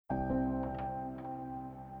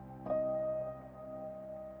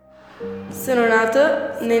Sono nato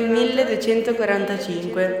nel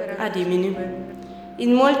 1245 a Rimini.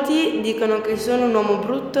 In molti dicono che sono un uomo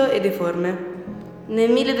brutto e deforme. Nel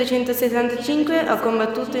 1265 ho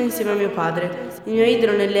combattuto insieme a mio padre, il mio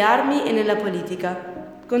idolo nelle armi e nella politica,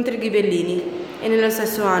 contro i ghibellini, e nello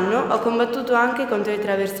stesso anno ho combattuto anche contro i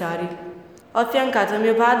tre avversari. Ho affiancato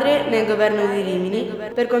mio padre nel governo di Rimini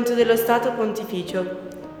per conto dello Stato Pontificio.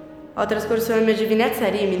 Ho trascorso la mia giovinezza a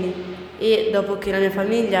Rimini e, dopo che la mia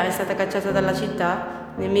famiglia è stata cacciata dalla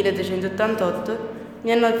città nel 1288,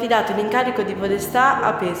 mi hanno affidato l'incarico di podestà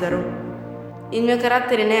a Pesaro. Il mio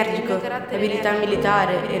carattere energico, l'abilità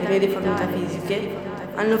militare e le mie difformità fisiche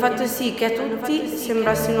hanno fatto sì che a tutti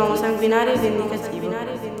sembrassi un uomo sanguinario e vendicativo.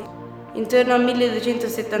 Intorno al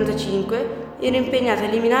 1275 ero impegnato a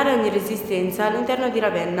eliminare ogni resistenza all'interno di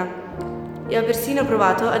Ravenna e ho persino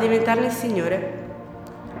provato a diventarne il signore.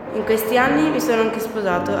 In questi anni mi sono anche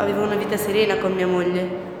sposato, avevo una vita serena con mia moglie.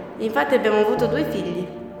 Infatti abbiamo avuto 2 figli.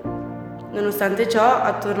 Nonostante ciò,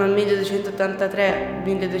 attorno al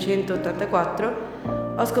 1283-1284,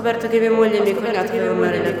 ho scoperto che mia moglie e mio cognato avevano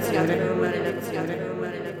una relazione.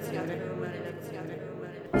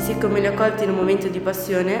 E siccome li ho colti in un momento di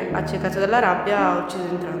passione, accecato dalla rabbia, ho ucciso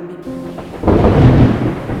entrambi.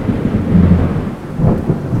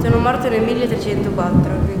 Sono morto nel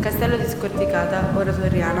 1304, nel castello di Scorticata, ora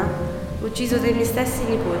Torriana, ucciso dai miei stessi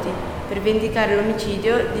nipoti, per vendicare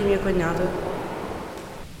l'omicidio di mio cognato.